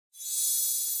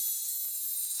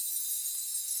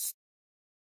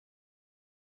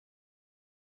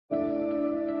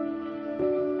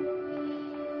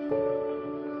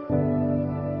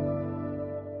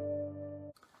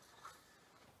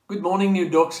Good morning, New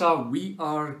Doxa. We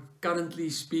are currently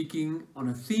speaking on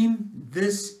a theme,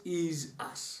 This is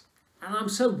Us. And I'm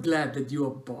so glad that you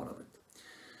are part of it.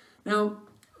 Now,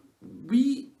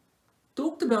 we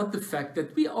talked about the fact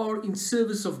that we are in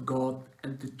service of God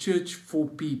and the church for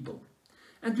people.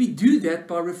 And we do that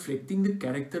by reflecting the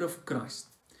character of Christ.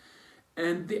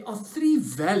 And there are three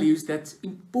values that's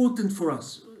important for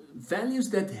us. Values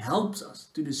that helps us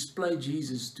to display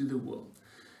Jesus to the world.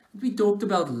 We talked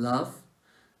about love.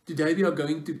 Today we are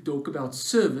going to talk about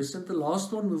service, and the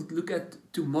last one we'll look at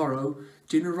tomorrow,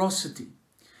 generosity.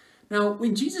 Now,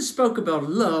 when Jesus spoke about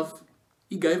love,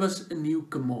 He gave us a new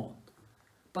command.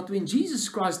 But when Jesus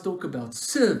Christ talked about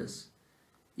service,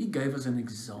 He gave us an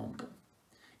example.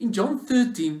 In John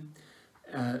 13,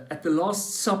 at the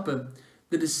Last Supper,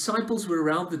 the disciples were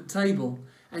around the table,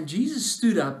 and Jesus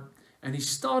stood up and He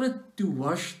started to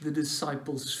wash the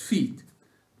disciples' feet.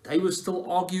 They were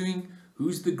still arguing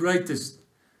who's the greatest.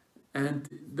 And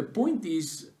the point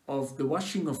is of the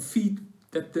washing of feet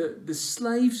that the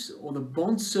slaves or the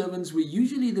bond servants were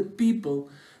usually the people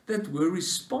that were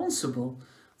responsible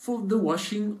for the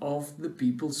washing of the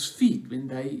people's feet when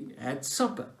they had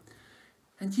supper.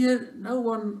 And here no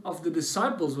one of the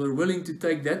disciples were willing to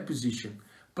take that position.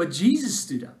 But Jesus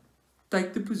stood up,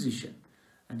 take the position,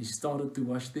 and He started to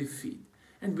wash their feet.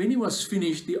 And when He was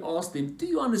finished, He asked them, "Do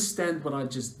you understand what I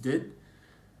just did?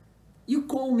 You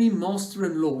call me Master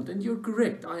and Lord, and you're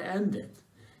correct, I am that.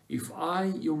 If I,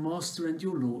 your Master and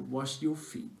your Lord, wash your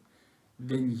feet,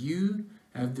 then you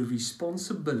have the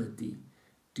responsibility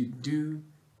to do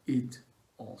it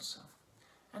also."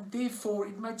 And therefore,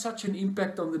 it made such an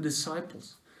impact on the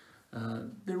disciples.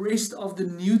 The rest of the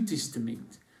New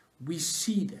Testament, we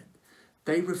see that.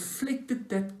 They reflected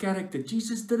that character.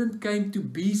 Jesus didn't come to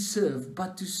be served,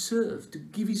 but to serve, to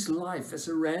give His life as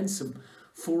a ransom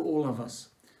for all of us.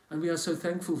 And we are so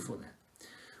thankful for that.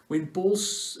 When Paul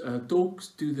talks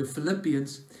to the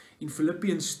Philippians, in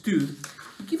Philippians 2,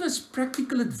 he gives us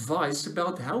practical advice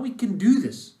about how we can do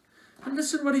this. And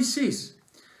listen what he says.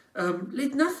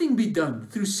 Let nothing be done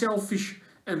through selfish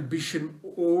ambition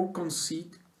or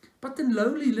conceit, but in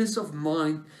lowliness of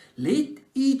mind, let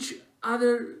each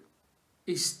other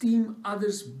esteem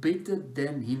others better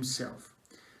than himself.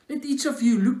 Let each of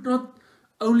you look not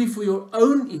only for your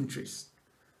own interest,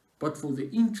 but for the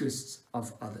interests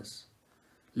of others.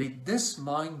 Let this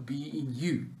mind be in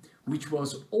you, which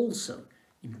was also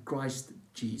in Christ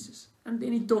Jesus. And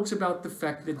then he talks about the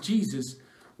fact that Jesus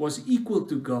was equal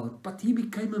to God, but He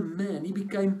became a man. He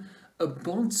became a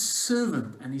bond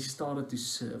servant, and He started to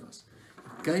serve us.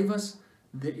 He gave us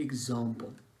the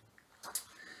example.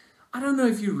 I don't know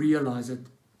if you realize it,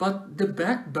 but the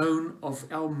backbone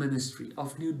of our ministry,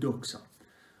 of New Doxa,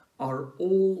 are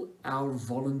all our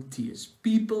volunteers,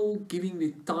 people giving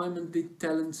their time and their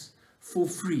talents for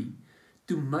free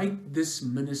to make this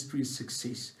ministry a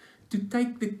success, to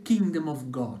take the kingdom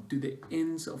of God to the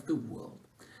ends of the world.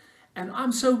 And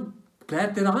I'm so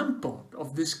glad that I'm part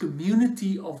of this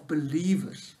community of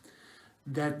believers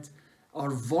that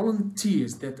are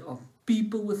volunteers, that are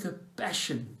people with a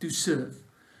passion to serve,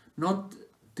 not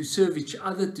to serve each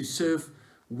other, to serve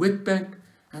Witbank,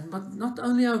 but not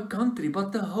only our country,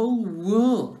 but the whole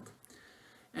world.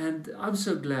 And I'm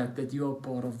so glad that you are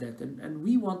part of that. And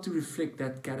we want to reflect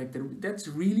that character. That's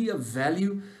really a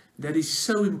value that is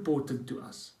so important to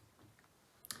us.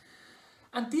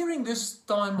 And during this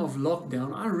time of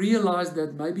lockdown, I realized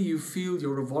that maybe you feel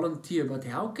you're a volunteer, but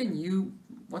what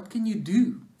can you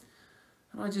do?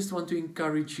 And I just want to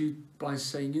encourage you by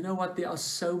saying, you know what, there are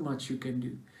so much you can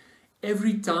do.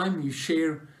 Every time you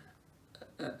share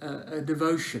a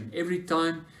devotion, every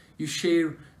time you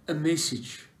share a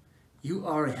message, you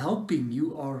are helping,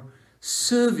 you are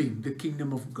serving the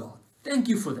kingdom of God. Thank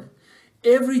you for that.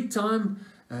 Every time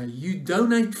you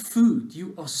donate food,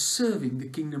 you are serving the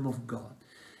kingdom of God.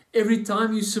 Every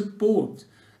time you support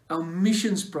our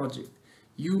missions project,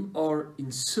 you are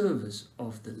in service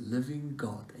of the living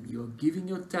God, and you are giving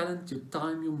your talent, your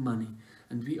time, your money,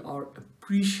 and we are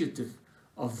appreciative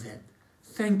of that.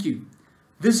 Thank you.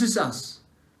 This is us.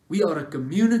 We are a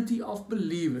community of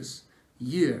believers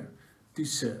here to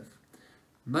serve.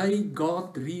 May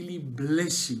God really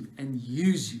bless you and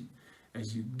use you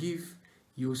as you give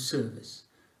your service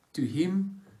to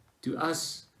Him, to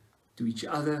us, to each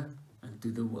other, and to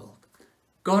the world.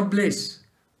 God bless.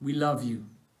 We love you.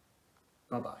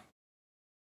 Bye-bye.